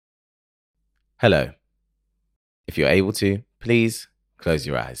Hello. If you're able to, please close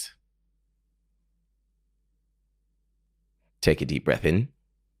your eyes. Take a deep breath in.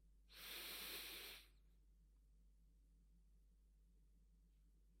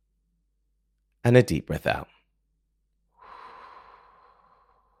 And a deep breath out.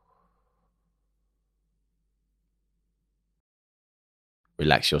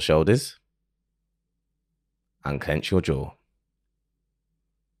 Relax your shoulders. Unclench your jaw.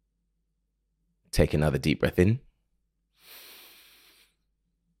 Take another deep breath in.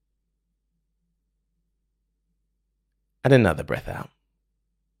 And another breath out.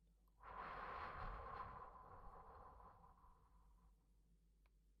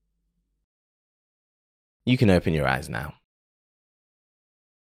 You can open your eyes now.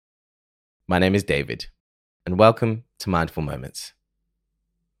 My name is David, and welcome to Mindful Moments.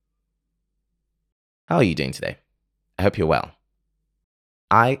 How are you doing today? I hope you're well.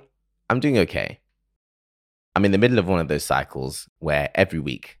 I'm doing okay. I'm in the middle of one of those cycles where every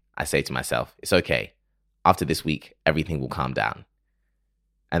week I say to myself, it's okay. After this week, everything will calm down.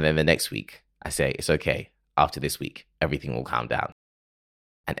 And then the next week, I say, it's okay. After this week, everything will calm down.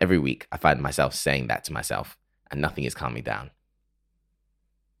 And every week, I find myself saying that to myself, and nothing is calming down.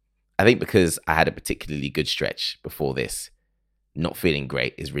 I think because I had a particularly good stretch before this, not feeling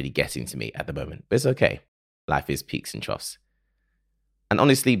great is really getting to me at the moment. But it's okay. Life is peaks and troughs. And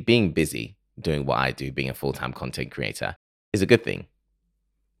honestly, being busy, doing what I do, being a full-time content creator, is a good thing.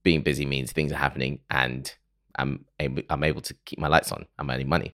 Being busy means things are happening and I'm able to keep my lights on. I'm earning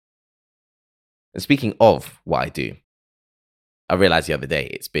money. And speaking of what I do, I realized the other day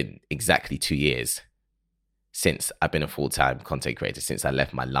it's been exactly 2 years since I've been a full-time content creator, since I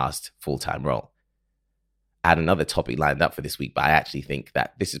left my last full-time role. I had another topic lined up for this week, but I actually think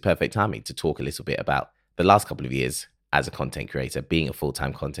that this is perfect timing to talk a little bit about the last couple of years as a content creator, being a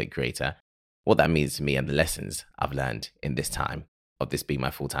full-time content creator, what that means to me and the lessons I've learned in this time of this being my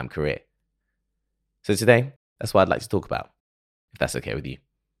full-time career. So today, that's what I'd like to talk about, if that's okay with you.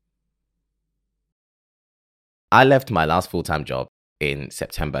 I left my last full-time job in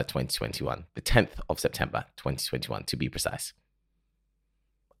September 2021, the 10th of September 2021 to be precise.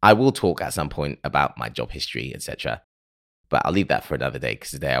 I will talk at some point about my job history, etc., but I'll leave that for another day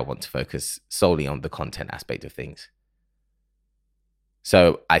because today I want to focus solely on the content aspect of things.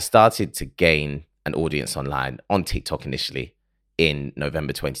 So I started to gain an audience online on TikTok initially in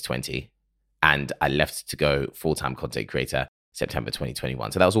November 2020, and I left to go full-time content creator September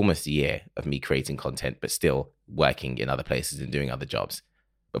 2021. So that was almost a year of me creating content, but still working in other places and doing other jobs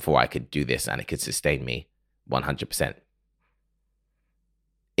before I could do this and it could sustain me 100%.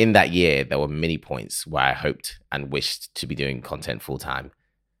 In that year, there were many points where I hoped and wished to be doing content full-time.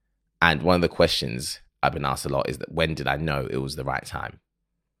 And one of the questions I've been asked a lot is that when did I know it was the right time?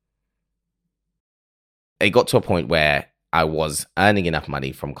 It got to a point where I was earning enough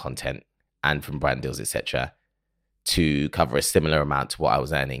money from content and from brand deals, etc., to cover a similar amount to what I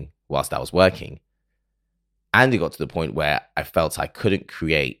was earning whilst I was working. And it got to the point where I felt I couldn't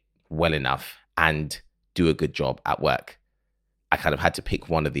create well enough and do a good job at work. I kind of had to pick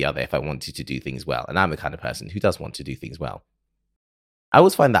one or the other if I wanted to do things well. And I'm the kind of person who does want to do things well. I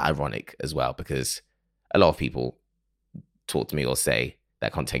always find that ironic as well, because a lot of people talk to me or say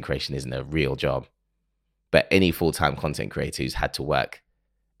that content creation isn't a real job. But any full-time content creator who's had to work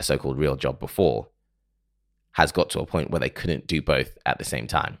a so-called real job before has got to a point where they couldn't do both at the same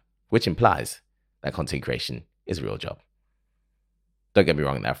time, which implies that content creation is a real job. Don't get me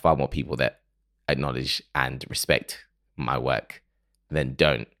wrong, there are far more people that acknowledge and respect my work than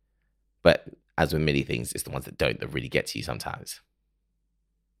don't. But as with many things, it's the ones that don't that really get to you sometimes.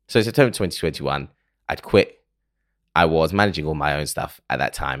 So September 2021, I'd quit. I was managing all my own stuff at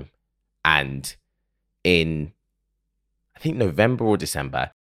that time. And in, I think November or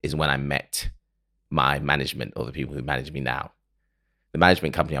December is when I met my management, or the people who manage me now. The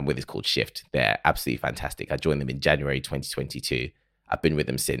management company I'm with is called Shift. They're absolutely fantastic. I joined them in January 2022. I've been with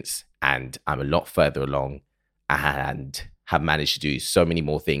them since, and I'm a lot further along and have managed to do so many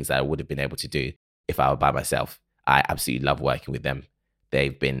more things that I would have been able to do if I were by myself. I absolutely love working with them.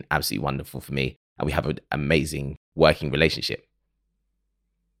 They've been absolutely wonderful for me, and we have an amazing working relationship.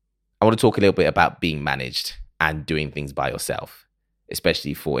 I want to talk a little bit about being managed and doing things by yourself,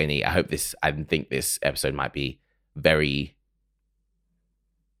 especially for any, I think this episode might be very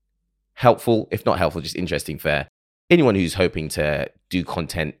helpful, if not helpful, just interesting for anyone who's hoping to do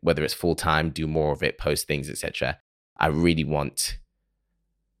content, whether it's full-time, do more of it, post things, etc. I really want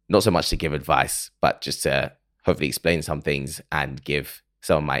not so much to give advice, but just to hopefully explain some things and give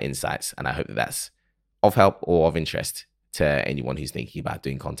some of my insights. And I hope that that's of help or of interest to anyone who's thinking about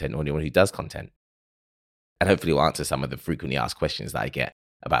doing content or anyone who does content. And hopefully will answer some of the frequently asked questions that I get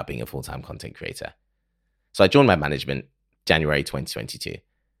about being a full-time content creator. So I joined my management January 2022.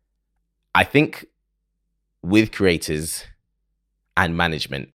 I think with creators and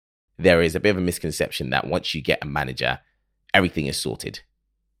management, there is a bit of a misconception that once you get a manager, everything is sorted.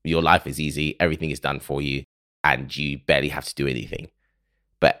 Your life is easy, everything is done for you, and you barely have to do anything.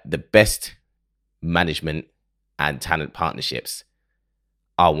 But the best management and talent partnerships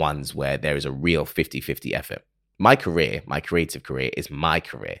are ones where there is a real 50-50 effort. My career, my creative career, is my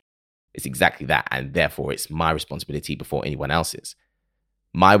career. It's exactly that, and therefore it's my responsibility before anyone else's.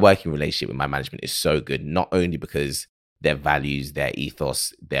 My working relationship with my management is so good, not only because their values, their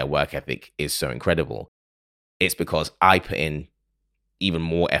ethos, their work ethic is so incredible. It's because I put in even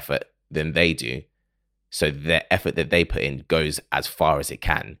more effort than they do. So the effort that they put in goes as far as it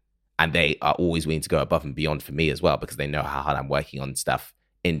can. And they are always willing to go above and beyond for me as well, because they know how hard I'm working on stuff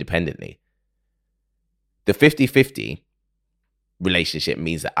independently. The 50-50 relationship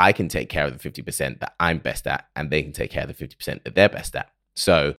means that I can take care of the 50% that I'm best at, and they can take care of the 50% that they're best at.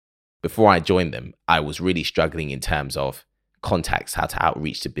 So before I joined them, I was really struggling in terms of contacts, how to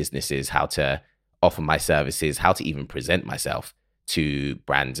outreach to businesses, how to offer my services, how to even present myself to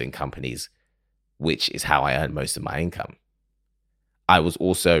brands and companies, which is how I earn most of my income. I was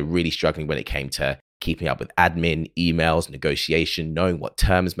also really struggling when it came to keeping up with admin, emails, negotiation, knowing what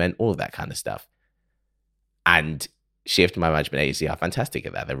terms meant, all of that kind of stuff. And Shift, my management agency, are fantastic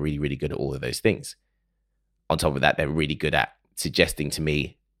at that. They're really, really good at all of those things. On top of that, they're really good at suggesting to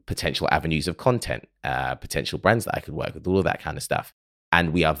me potential avenues of content, potential brands that I could work with, all of that kind of stuff.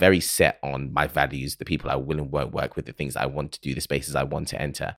 And we are very set on my values, the people I will and won't work with, the things I want to do, the spaces I want to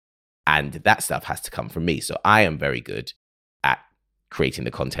enter. And that stuff has to come from me. So I am very good at creating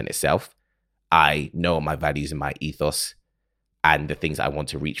the content itself. I know my values and my ethos and the things I want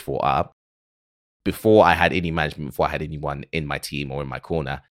to reach for are. Before I had any management, before I had anyone in my team or in my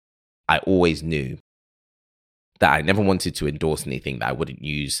corner, I always knew that I never wanted to endorse anything that I wouldn't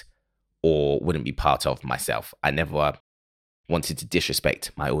use or wouldn't be part of myself. I never wanted to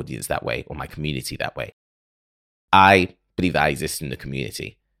disrespect my audience that way or my community that way. I believe that I exist in the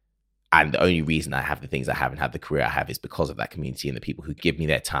community. And the only reason I have the things I have and have the career I have is because of that community and the people who give me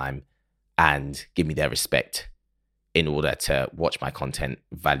their time and give me their respect in order to watch my content,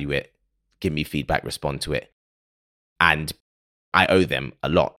 value it, give me feedback, respond to it. And I owe them a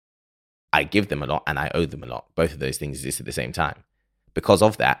lot. I give them a lot and I owe them a lot. Both of those things exist at the same time. Because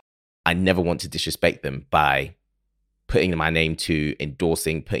of that, I never want to disrespect them by putting my name to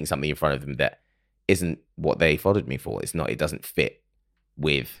endorsing, putting something in front of them that isn't what they followed me for. It's not, it doesn't fit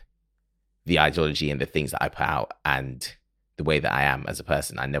with the ideology and the things that I put out and the way that I am as a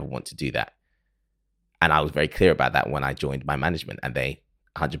person. I never want to do that. And I was very clear about that when I joined my management, and they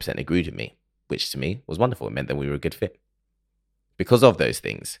 100% agreed with me, which to me was wonderful. It meant that we were a good fit. Because of those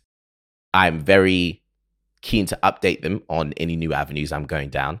things, I'm very keen to update them on any new avenues I'm going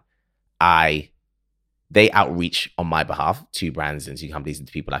down. They outreach on my behalf to brands and to companies and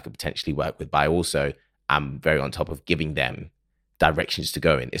to people I could potentially work with, but I also am very on top of giving them directions to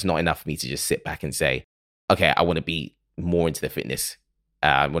go in. It's not enough for me to just sit back and say, okay, I want to be more into the fitness.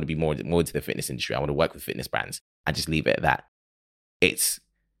 I want to be more into the fitness industry. I want to work with fitness brands and just leave it at that. It's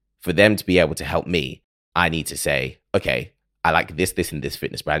for them to be able to help me. I need to say, okay, I like this, and this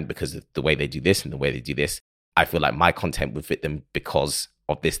fitness brand because of the way they do this and the way they do this. I feel like my content would fit them because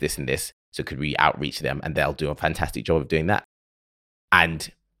of this, and this. So could we outreach them, and they'll do a fantastic job of doing that.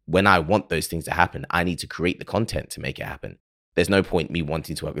 And when I want those things to happen, I need to create the content to make it happen. There's no point me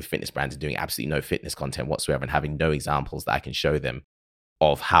wanting to work with fitness brands and doing absolutely no fitness content whatsoever and having no examples that I can show them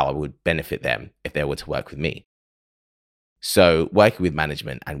of how I would benefit them if they were to work with me. So working with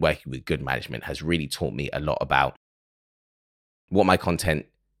management and working with good management has really taught me a lot about what my content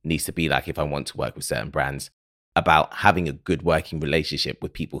needs to be like if I want to work with certain brands, about having a good working relationship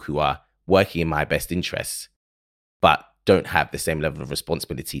with people who are working in my best interests, but don't have the same level of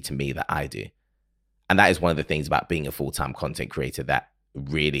responsibility to me that I do. And that is one of the things about being a full-time content creator that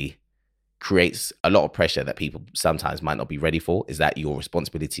really creates a lot of pressure that people sometimes might not be ready for, is that your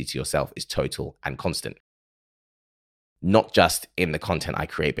responsibility to yourself is total and constant. Not just in the content I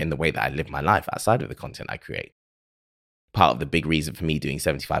create, but in the way that I live my life outside of the content I create. Part of the big reason for me doing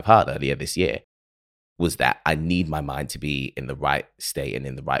 75 Hard earlier this year was that I need my mind to be in the right state and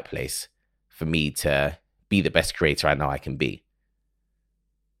in the right place for me to be the best creator I know I can be.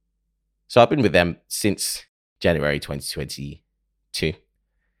 So I've been with them since January 2022.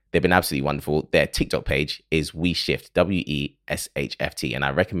 They've been absolutely wonderful. Their TikTok page is WeShift, WESHFT. And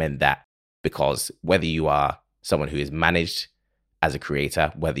I recommend that because whether you are someone who is managed as a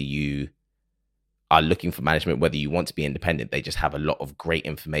creator, whether you are looking for management, whether you want to be independent, they just have a lot of great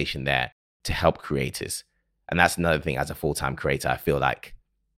information there to help creators. And that's another thing as a full-time creator, I feel like,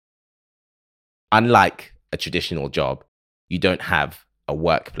 unlike a traditional job, you don't have a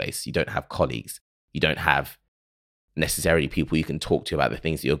workplace, you don't have colleagues, you don't have necessarily people you can talk to about the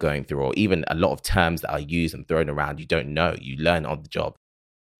things that you're going through, or even a lot of terms that are used and thrown around you don't know. You learn on the job.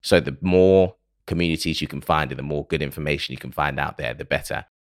 So the more communities you can find and the more good information you can find out there, the better.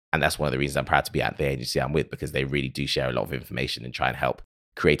 And that's one of the reasons I'm proud to be at the agency I'm with, because they really do share a lot of information and try and help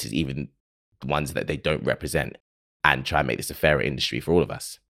creators, even the ones that they don't represent, and try and make this a fairer industry for all of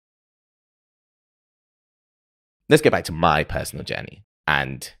us. Let's get back to my personal journey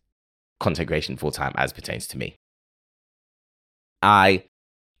and content creation full-time as pertains to me. At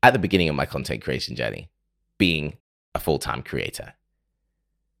the beginning of my content creation journey, being a full-time creator,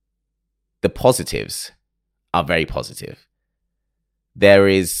 the positives are very positive.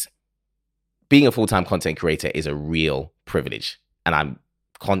 Being a full-time content creator is a real privilege, and I'm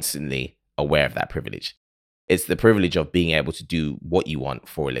constantly aware of that privilege. It's the privilege of being able to do what you want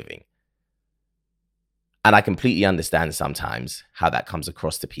for a living. And I completely understand sometimes how that comes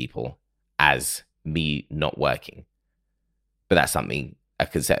across to people as me not working. But that's something,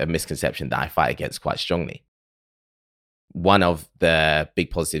 a misconception that I fight against quite strongly. One of the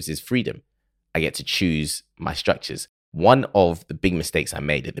big positives is freedom. I get to choose my structures. One of the big mistakes I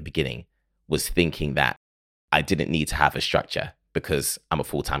made at the beginning was thinking that I didn't need to have a structure because I'm a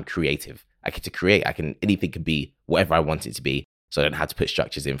full-time creative. I get to create. Anything can be whatever I want it to be, so I don't have to put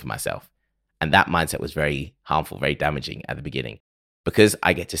structures in for myself. And that mindset was very harmful, very damaging at the beginning, because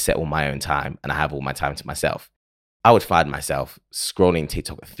I get to set all my own time and I have all my time to myself. I would find myself scrolling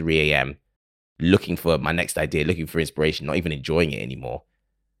TikTok at 3 a.m., looking for my next idea, looking for inspiration, not even enjoying it anymore,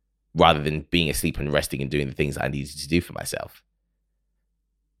 rather than being asleep and resting and doing the things that I needed to do for myself.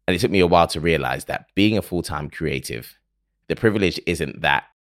 And it took me a while to realize that being a full-time creative, the privilege isn't that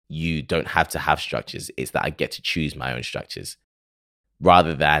you don't have to have structures, it's that I get to choose my own structures.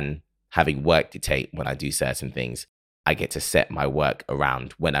 Rather than having work dictate when I do certain things, I get to set my work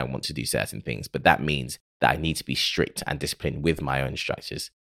around when I want to do certain things. But that means that I need to be strict and disciplined with my own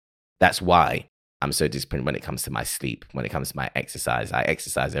structures. That's why I'm so disciplined when it comes to my sleep, when it comes to my exercise. I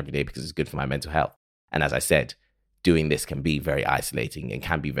exercise every day because it's good for my mental health. And as I said, doing this can be very isolating and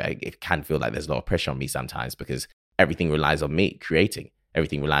it can feel like there's a lot of pressure on me sometimes, because everything relies on me creating.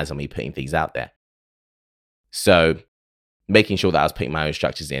 Everything relies on me putting things out there. So making sure that I was putting my own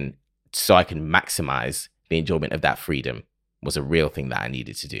structures in so I can maximize the enjoyment of that freedom was a real thing that I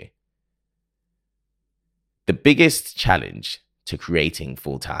needed to do. The biggest challenge to creating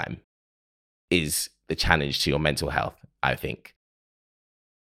full-time is the challenge to your mental health, I think.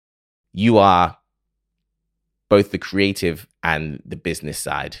 You are both the creative and the business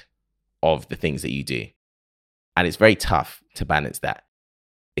side of the things that you do. And it's very tough to balance that.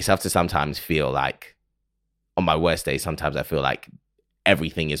 It's tough to sometimes feel like, on my worst days, sometimes I feel like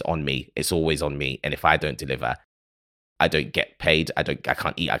everything is on me. It's always on me. And if I don't deliver, I don't get paid. I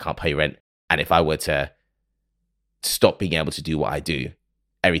can't eat. I can't pay rent. And if I were to stop being able to do what I do,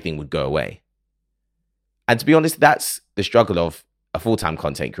 everything would go away. And to be honest, that's the struggle of a full-time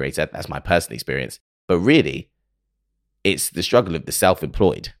content creator. That's my personal experience. But really, it's the struggle of the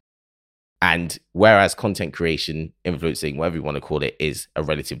self-employed. And whereas content creation, influencing, whatever you want to call it, is a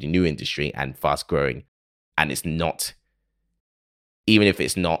relatively new industry and fast growing, and it's not, even if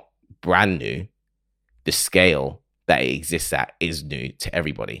it's not brand new, the scale that it exists at is new to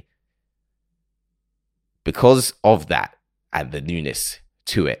everybody. Because of that and the newness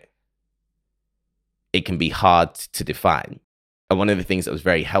to it, it can be hard to define. And one of the things that was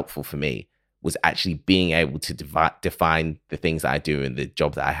very helpful for me was actually being able to define the things that I do and the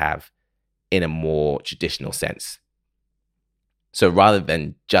job that I have in a more traditional sense. So rather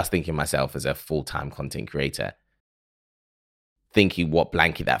than just thinking of myself as a full-time content creator, thinking what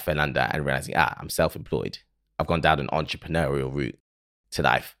blanket that fell under and realizing, I'm self-employed. I've gone down an entrepreneurial route to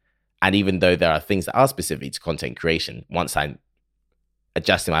life. And even though there are things that are specific to content creation, once I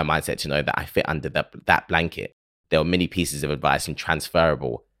adjusted my mindset to know that I fit under that blanket, there were many pieces of advice and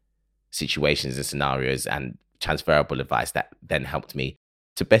transferable situations and scenarios and transferable advice that then helped me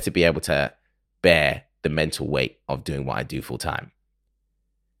to better be able to bear the mental weight of doing what I do full time.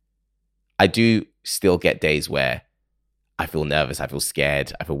 I do still get days where I feel nervous, I feel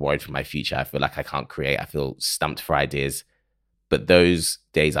scared, I feel worried for my future, I feel like I can't create, I feel stumped for ideas. But those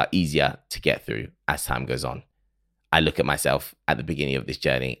days are easier to get through as time goes on. I look at myself at the beginning of this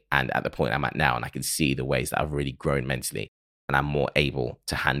journey and at the point I'm at now, and I can see the ways that I've really grown mentally and I'm more able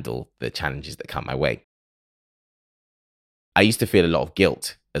to handle the challenges that come my way. I used to feel a lot of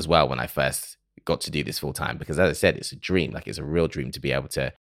guilt as well when I first got to do this full time, because as I said, it's a dream. Like, it's a real dream to be able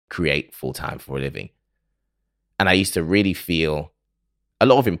to create full time for a living. And I used to really feel a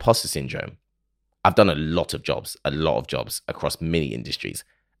lot of imposter syndrome. I've done a lot of jobs across many industries.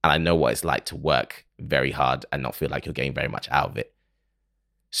 And I know what it's like to work very hard and not feel like you're getting very much out of it.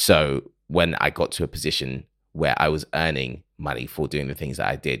 So when I got to a position where I was earning money for doing the things that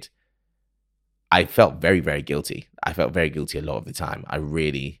I did, I felt very, very guilty. I felt very guilty a lot of the time. I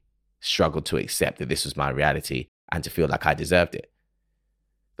really struggled to accept that this was my reality and to feel like I deserved it.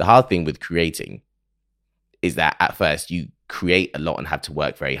 The hard thing with creating is that at first you create a lot and have to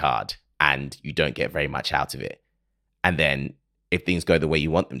work very hard and you don't get very much out of it. And then if things go the way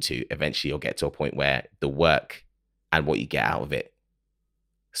you want them to, eventually you'll get to a point where the work and what you get out of it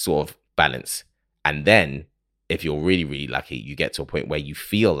sort of balance. And then if you're really, really lucky, you get to a point where you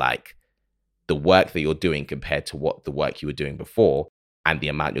feel like the work that you're doing compared to what the work you were doing before and the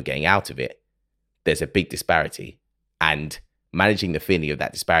amount you're getting out of it, there's a big disparity. And managing the feeling of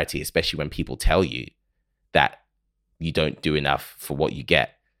that disparity, especially when people tell you that you don't do enough for what you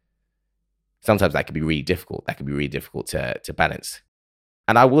get, sometimes that can be really difficult. That can be really difficult to balance.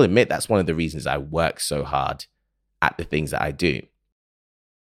 And I will admit that's one of the reasons I work so hard at the things that I do.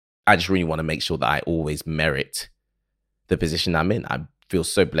 I just really want to make sure that I always merit the position I'm in. I feel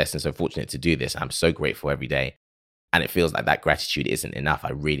so blessed and so fortunate to do this. I'm so grateful every day. And it feels like that gratitude isn't enough.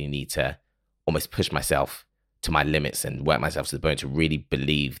 I really need to almost push myself to my limits and work myself to the bone to really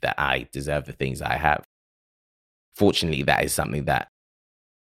believe that I deserve the things that I have. Fortunately, that is something that,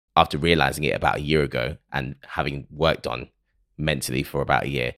 after realizing it about a year ago and having worked on mentally for about a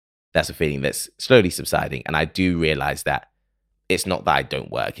year, that's a feeling that's slowly subsiding. And I do realize that it's not that I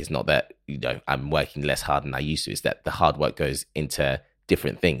don't work. It's not that, I'm working less hard than I used to. It's that the hard work goes into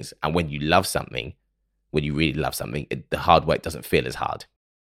different things. And when you love something, when you really love something, the hard work doesn't feel as hard.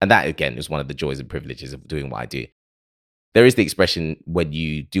 And that, again, is one of the joys and privileges of doing what I do. There is the expression, when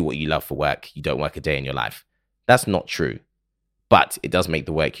you do what you love for work, you don't work a day in your life. That's not true. But it does make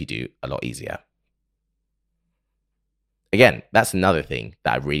the work you do a lot easier. Again, that's another thing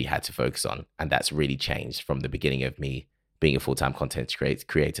that I really had to focus on. And that's really changed from the beginning of me being a full-time content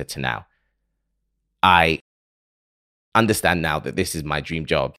creator to now. I understand now that this is my dream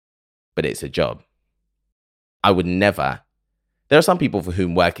job, but it's a job. I would never... There are some people for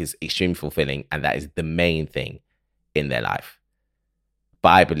whom work is extremely fulfilling and that is the main thing in their life. But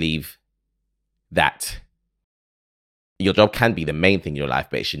I believe that your job can be the main thing in your life,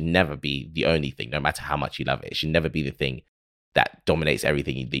 but it should never be the only thing, no matter how much you love it. It should never be the thing that dominates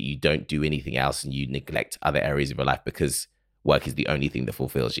everything, that you don't do anything else and you neglect other areas of your life because work is the only thing that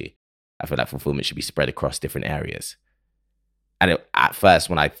fulfills you. I feel like fulfillment should be spread across different areas. And at first,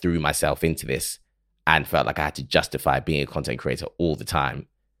 when I threw myself into this and felt like I had to justify being a content creator all the time,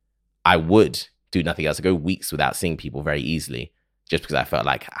 I would do nothing else. I go weeks without seeing people very easily, just because I felt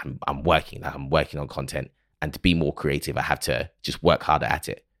like I'm working on content. And to be more creative, I have to just work harder at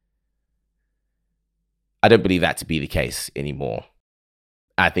it. I don't believe that to be the case anymore.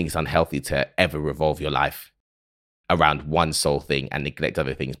 I think it's unhealthy to ever revolve your life around one sole thing and neglect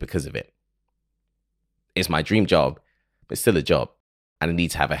other things because of it. It's my dream job, but it's still a job. And I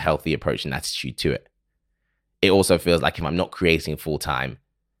need to have a healthy approach and attitude to it. It also feels like if I'm not creating full time,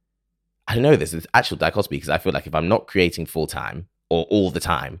 I don't know, there's this actual dichotomy, because I feel like if I'm not creating full time or all the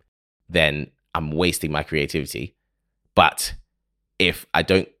time, then I'm wasting my creativity. But if I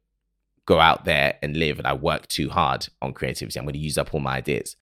don't go out there and live and I work too hard on creativity, I'm going to use up all my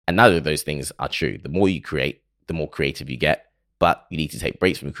ideas. And neither of those things are true. The more you create, the more creative you get. But you need to take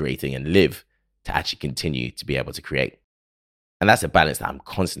breaks from creating and live to actually continue to be able to create. And that's a balance that I'm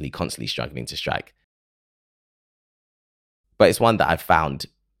constantly struggling to strike. But it's one that I've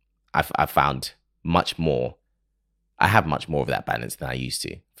found much more. I have much more of that balance than I used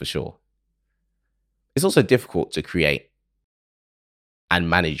to, for sure. It's also difficult to create and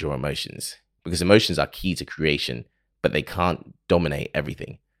manage your emotions, because emotions are key to creation, but they can't dominate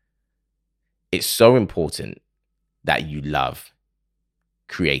everything. It's so important that you love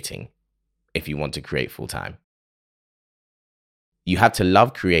creating if you want to create full time. You have to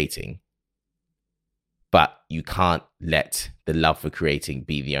love creating, but you can't let the love for creating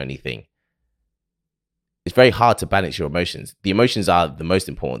be the only thing. It's very hard to balance your emotions. The emotions are the most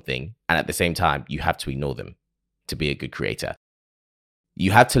important thing. And at the same time, you have to ignore them to be a good creator. You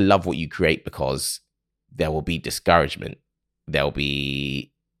have to love what you create, because there will be discouragement. There'll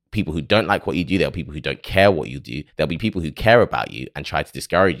be people who don't like what you do. There'll be people who don't care what you do. There'll be people who care about you and try to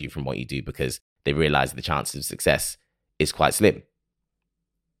discourage you from what you do because they realize the chances of success is quite slim.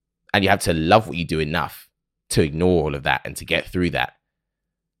 And you have to love what you do enough to ignore all of that and to get through that.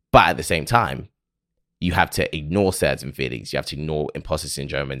 But at the same time, you have to ignore certain feelings. You have to ignore imposter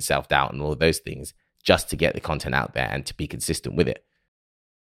syndrome and self-doubt and all of those things just to get the content out there and to be consistent with it.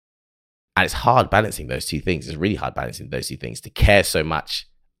 And it's hard balancing those two things. It's really hard balancing those two things, to care so much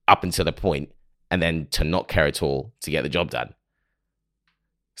up until the point and then to not care at all to get the job done.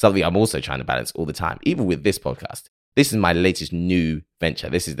 Something I'm also trying to balance all the time, even with this podcast. This is my latest new venture.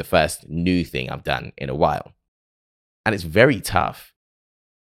 This is the first new thing I've done in a while. And it's very tough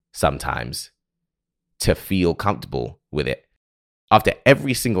sometimes to feel comfortable with it. After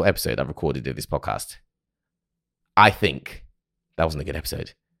every single episode I've recorded of this podcast, I think that wasn't a good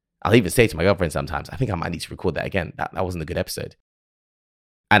episode. I'll even say to my girlfriend sometimes, I think I might need to record that again. That wasn't a good episode.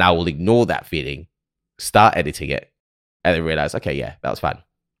 And I will ignore that feeling, start editing it, and then realize, okay, yeah, that was fine.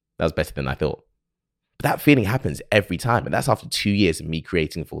 That was better than I thought. But that feeling happens every time. And that's after 2 years of me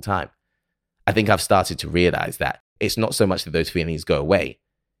creating full time. I think I've started to realize that it's not so much that those feelings go away.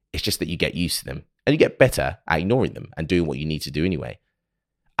 It's just that you get used to them and you get better at ignoring them and doing what you need to do anyway.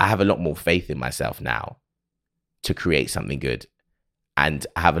 I have a lot more faith in myself now to create something good. And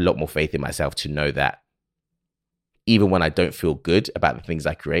I have a lot more faith in myself to know that even when I don't feel good about the things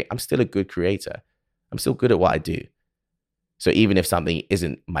I create, I'm still a good creator. I'm still good at what I do. So even if something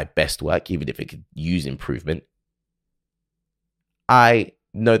isn't my best work, even if it could use improvement, I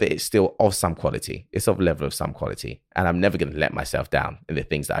know that it's still of some quality. It's of a level of some quality. And I'm never going to let myself down in the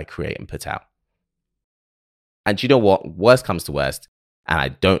things that I create and put out. And you know what? Worst comes to worst, and I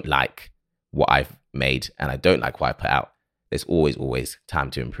don't like what I've made and I don't like what I put out, there's always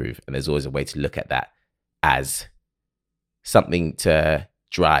time to improve. And there's always a way to look at that as something to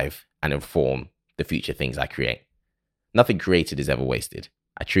drive and inform the future things I create. Nothing created is ever wasted.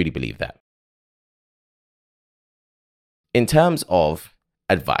 I truly believe that. In terms of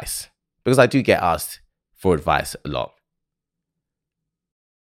advice, because I do get asked for advice a lot,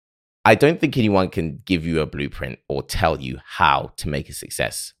 I don't think anyone can give you a blueprint or tell you how to make a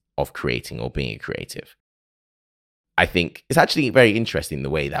success of creating or being a creative. I think it's actually very interesting the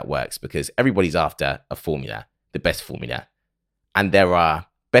way that works, because everybody's after a formula, the best formula. And there are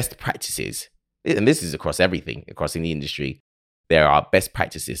best practices, and this is across everything, across in the industry. There are best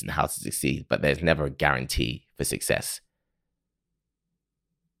practices in how to succeed, but there's never a guarantee for success.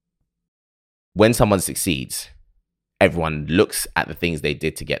 When someone succeeds, everyone looks at the things they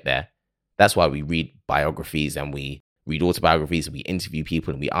did to get there. That's why we read biographies and we read autobiographies and we interview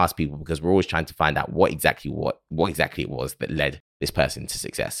people and we ask people, because we're always trying to find out what exactly it was that led this person to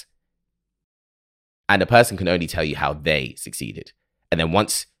success. And a person can only tell you how they succeeded. And then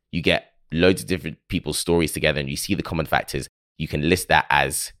once you get loads of different people's stories together and you see the common factors, you can list that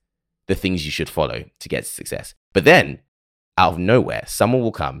as the things you should follow to get to success. But then, out of nowhere, someone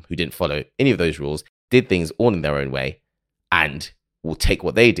will come who didn't follow any of those rules, did things all in their own way, and will take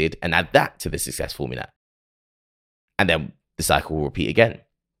what they did and add that to the success formula. And then the cycle will repeat again.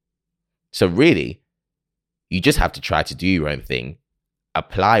 So really, you just have to try to do your own thing,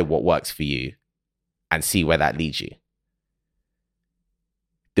 apply what works for you, and see where that leads you.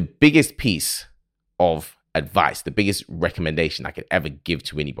 The biggest piece of advice, the biggest recommendation I could ever give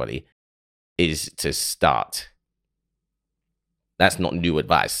to anybody is to start. That's not new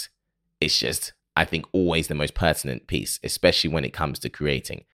advice. It's just, I think, always the most pertinent piece, especially when it comes to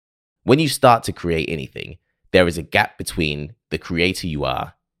creating. When you start to create anything, there is a gap between the creator you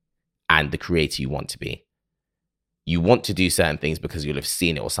are and the creator you want to be. You want to do certain things because you'll have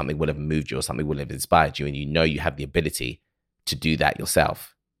seen it, or something will have moved you, or something will have inspired you, and you know you have the ability to do that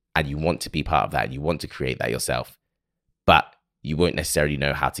yourself. And you want to be part of that. You want to create that yourself. But you won't necessarily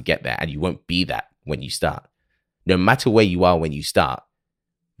know how to get there, and you won't be that when you start. No matter where you are when you start,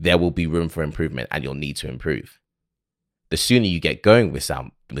 there will be room for improvement and you'll need to improve. The sooner you get going with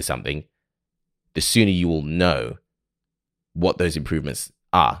something, the sooner you will know what those improvements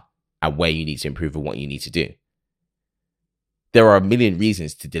are and where you need to improve and what you need to do. There are a million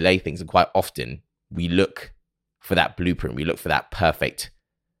reasons to delay things, and quite often we look for that blueprint. We look for that perfect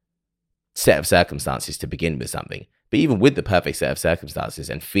set of circumstances to begin with something. But even with the perfect set of circumstances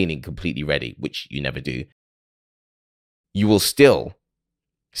and feeling completely ready, which you never do, you will still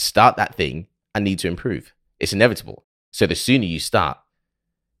start that thing and need to improve. It's inevitable. So the sooner you start,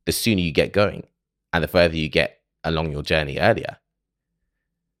 the sooner you get going, and the further you get along your journey earlier.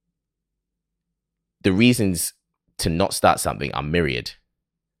 The reasons to not start something are myriad,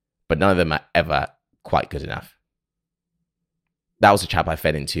 but none of them are ever quite good enough. That was a trap I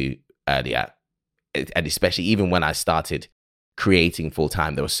fell into earlier. And especially even when I started creating full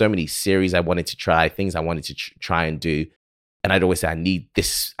time, there were so many series I wanted to try, things I wanted to try and do. And I'd always say, I need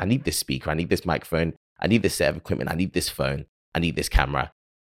this speaker, I need this microphone, I need this set of equipment. I need this phone. I need this camera.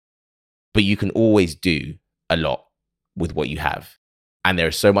 But you can always do a lot with what you have. And there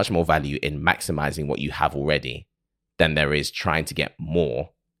is so much more value in maximizing what you have already than there is trying to get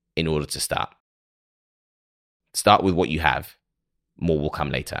more in order to start. Start with what you have. More will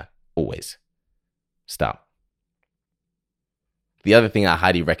come later. Always. Start. The other thing I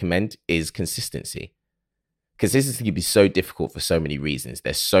highly recommend is consistency. Consistency can be so difficult for so many reasons.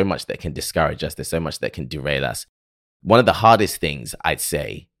 There's so much that can discourage us. There's so much that can derail us. One of the hardest things I'd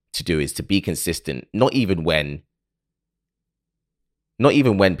say to do is to be consistent, not even when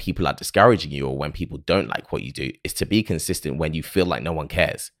people are discouraging you or when people don't like what you do, is to be consistent when you feel like no one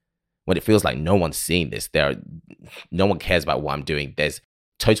cares. When it feels like no one's seeing this, no one cares about what I'm doing. There's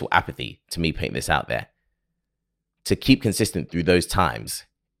total apathy to me putting this out there. To keep consistent through those times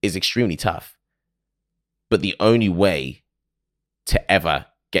is extremely tough. But the only way to ever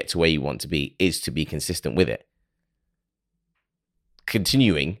get to where you want to be is to be consistent with it.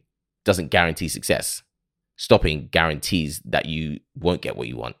 Continuing doesn't guarantee success. Stopping guarantees that you won't get what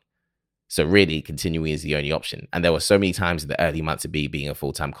you want. So really, continuing is the only option. And there were so many times in the early months of me being a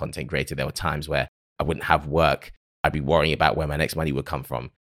full-time content creator, there were times where I wouldn't have work. I'd be worrying about where my next money would come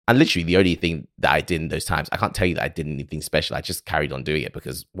from. And literally the only thing that I did in those times, I can't tell you that I did anything special. I just carried on doing it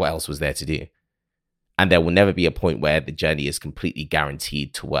because what else was there to do? And there will never be a point where the journey is completely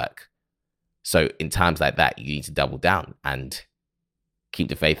guaranteed to work. So in times like that, you need to double down and keep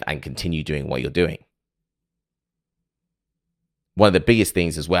the faith and continue doing what you're doing. One of the biggest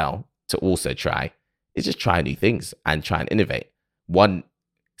things as well to also try is just try new things and try and innovate.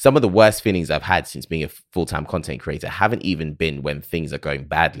 Some of the worst feelings I've had since being a full-time content creator haven't even been when things are going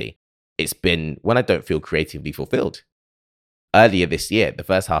badly. It's been when I don't feel creatively fulfilled. Earlier this year, the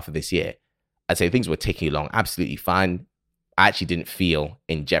first half of this year, I'd say things were ticking along absolutely fine. I actually didn't feel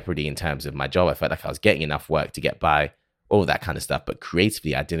in jeopardy in terms of my job. I felt like I was getting enough work to get by, all of that kind of stuff. But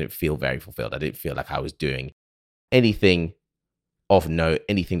creatively, I didn't feel very fulfilled. I didn't feel like I was doing anything of note,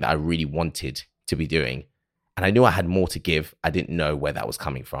 anything that I really wanted to be doing. And I knew I had more to give. I didn't know where that was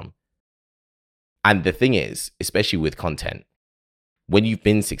coming from. And the thing is, especially with content, when you've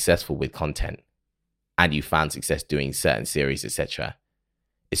been successful with content and you found success doing certain series, etc.,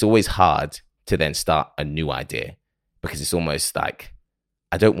 it's always hard to then start a new idea because it's almost like,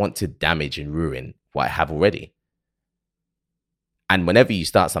 I don't want to damage and ruin what I have already. And whenever you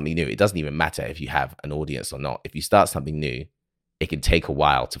start something new, it doesn't even matter if you have an audience or not. If you start something new, it can take a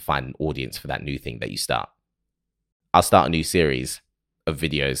while to find an audience for that new thing that you start. I'll start a new series of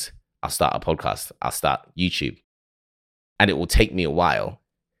videos. I'll start a podcast. I'll start YouTube. And it will take me a while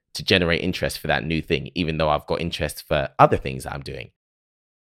to generate interest for that new thing, even though I've got interest for other things that I'm doing.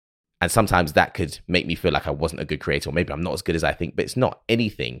 And sometimes that could make me feel like I wasn't a good creator, or maybe I'm not as good as I think, but it's not.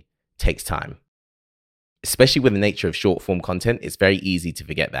 Anything takes time. Especially with the nature of short form content, it's very easy to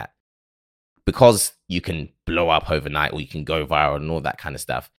forget that. Because you can blow up overnight or you can go viral and all that kind of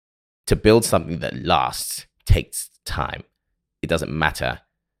stuff, to build something that lasts takes time. It doesn't matter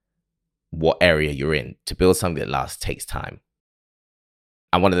what area you're in. To build something that lasts takes time.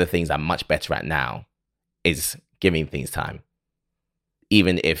 And one of the things I'm much better at now is giving things time.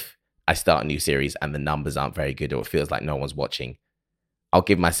 Even if I start a new series and the numbers aren't very good or it feels like no one's watching, I'll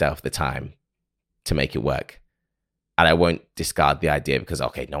give myself the time to make it work. And I won't discard the idea because,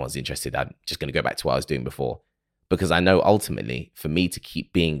 okay, no one's interested. I'm just going to go back to what I was doing before. Because I know ultimately for me to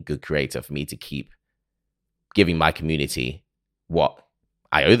keep being a good creator, for me to keep giving my community what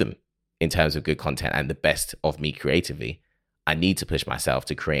I owe them in terms of good content and the best of me creatively, I need to push myself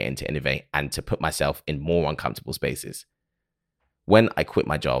to create and to innovate and to put myself in more uncomfortable spaces. When I quit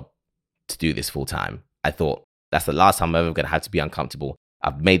my job to do this full time, I thought that's the last time I'm ever going to have to be uncomfortable.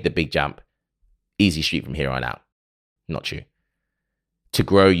 I've made the big jump. Easy street from here on out. Not true. To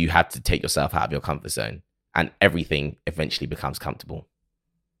grow, you have to take yourself out of your comfort zone and everything eventually becomes comfortable.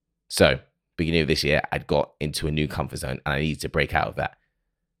 So, beginning of this year, I'd got into a new comfort zone and I needed to break out of that.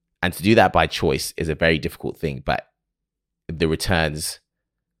 And to do that by choice is a very difficult thing, but the returns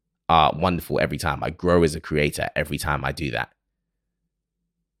are wonderful every time. I grow as a creator every time I do that.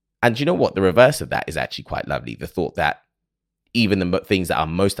 And you know what? The reverse of that is actually quite lovely. The thought that even the things that are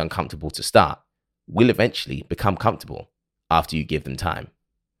most uncomfortable to start will eventually become comfortable after you give them time.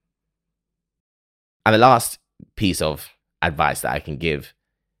 And the last piece of advice that I can give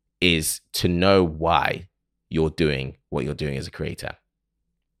is to know why you're doing what you're doing as a creator.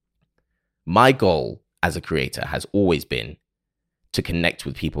 My goal as a creator has always been to connect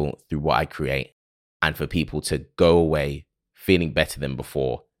with people through what I create and for people to go away feeling better than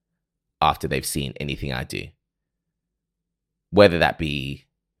before after they've seen anything I do. Whether that be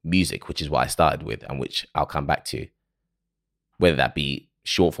music, which is what I started with and which I'll come back to, whether that be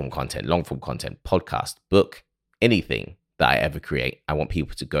short form content, long form content, podcast, book, anything that I ever create, I want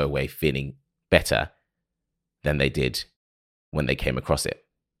people to go away feeling better than they did when they came across it.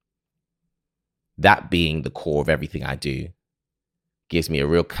 That being the core of everything I do gives me a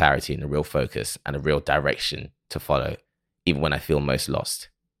real clarity and a real focus and a real direction to follow, even when I feel most lost.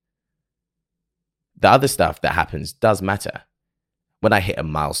 The other stuff that happens does matter. When I hit a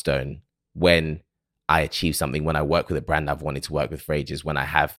milestone, when I achieve something, when I work with a brand I've wanted to work with for ages, when I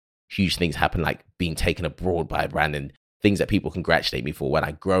have huge things happen, like being taken abroad by a brand and things that people congratulate me for, when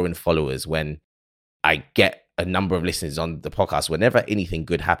I grow in followers, when I get a number of listeners on the podcast, whenever anything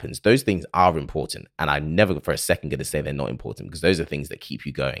good happens, those things are important. And I'm never for a second going to say they're not important, because those are things that keep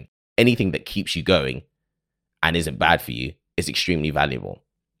you going. Anything that keeps you going and isn't bad for you is extremely valuable.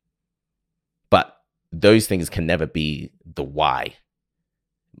 But those things can never be the why.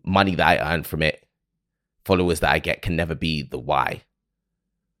 Money that I earn from it, followers that I get, can never be the why.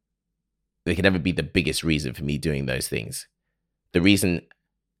 They can never be the biggest reason for me doing those things. The reason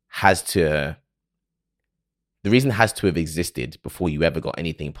has to have existed before you ever got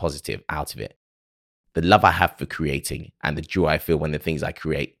anything positive out of it. The love I have for creating and the joy I feel when the things I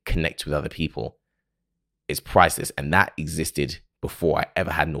create connect with other people is priceless. And that existed before I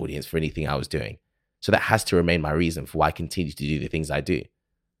ever had an audience for anything I was doing. So that has to remain my reason for why I continue to do the things I do.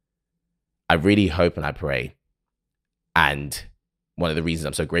 I really hope and I pray. And one of the reasons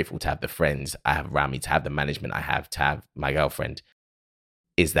I'm so grateful to have the friends I have around me, to have the management I have, to have my girlfriend,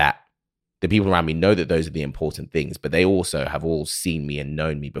 is that the people around me know that those are the important things, but they also have all seen me and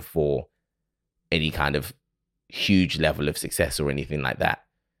known me before any kind of huge level of success or anything like that.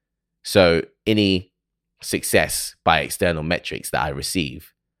 So any success by external metrics that I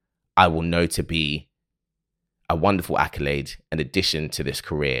receive, I will know to be a wonderful accolade, an addition to this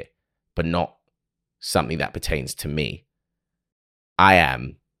career, but not something that pertains to me. I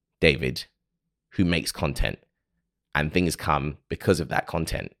am David, who makes content, and things come because of that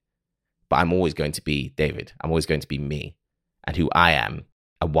content. But I'm always going to be David. I'm always going to be me. And who I am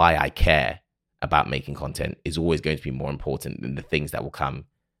and why I care about making content is always going to be more important than the things that will come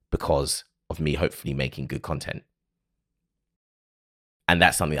because of me hopefully making good content. And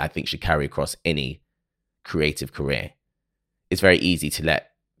that's something I think should carry across any creative career. It's very easy to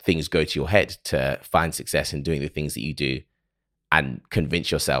let things go to your head, to find success in doing the things that you do and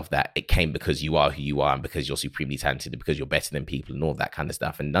convince yourself that it came because you are who you are and because you're supremely talented and because you're better than people and all that kind of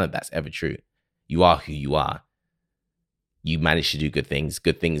stuff. And none of that's ever true. You are who you are. You manage to do good things.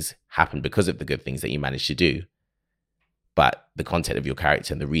 Good things happen because of the good things that you manage to do. But the content of your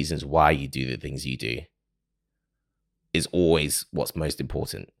character and the reasons why you do the things you do is always what's most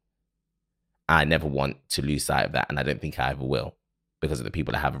important. I never want to lose sight of that, and I don't think I ever will, because of the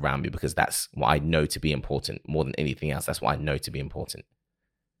people I have around me, because that's what I know to be important more than anything else. That's what I know to be important.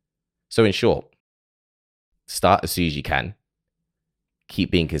 So in short, start as soon as you can,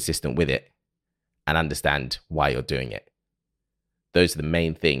 keep being consistent with it, and understand why you're doing it. Those are the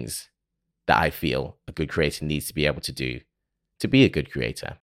main things that I feel a good creator needs to be able to do to be a good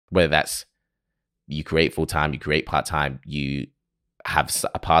creator. Whether that's you create full-time, you create part-time, you have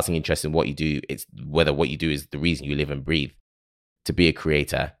a passing interest in what you do, it's whether what you do is the reason you live and breathe. To be a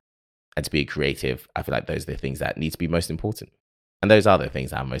creator and to be a creative, I feel like those are the things that need to be most important. And those are the things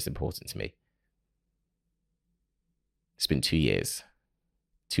that are most important to me. It's been 2 years,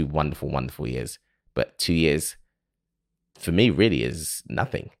 2 wonderful, wonderful years. But 2 years for me really is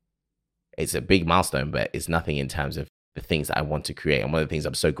nothing. It's a big milestone, but it's nothing in terms of the things that I want to create. And one of the things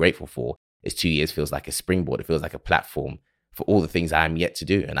I'm so grateful for is 2 years feels like a springboard. It feels like a platform for all the things I am yet to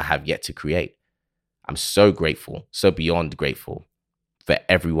do and I have yet to create. I'm so grateful, so beyond grateful for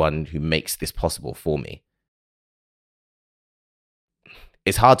everyone who makes this possible for me.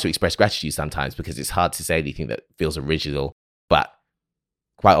 It's hard to express gratitude sometimes because it's hard to say anything that feels original, but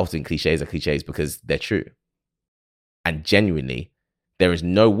quite often cliches are cliches because they're true. And genuinely, there is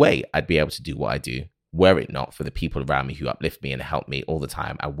no way I'd be able to do what I do were it not for the people around me who uplift me and help me all the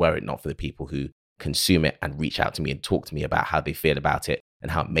time, and were it not for the people who consume it and reach out to me and talk to me about how they feel about it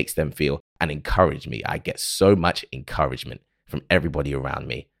and how it makes them feel and encourage me. I get so much encouragement from everybody around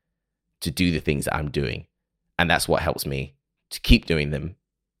me to do the things that I'm doing. And that's what helps me to keep doing them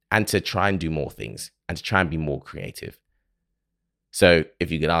and to try and do more things and to try and be more creative. So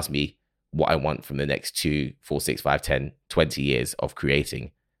if you could ask me what I want from the next 2, 4, 6, 5, 10, 20 years of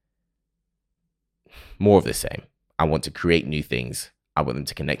creating, more of the same. I want to create new things. I want them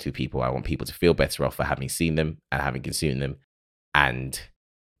to connect with people. I want people to feel better off for having seen them and having consumed them. And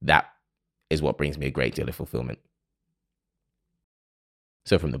that is what brings me a great deal of fulfillment.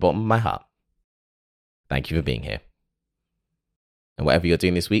 So from the bottom of my heart, thank you for being here. And whatever you're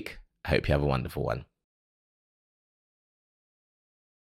doing this week, I hope you have a wonderful one.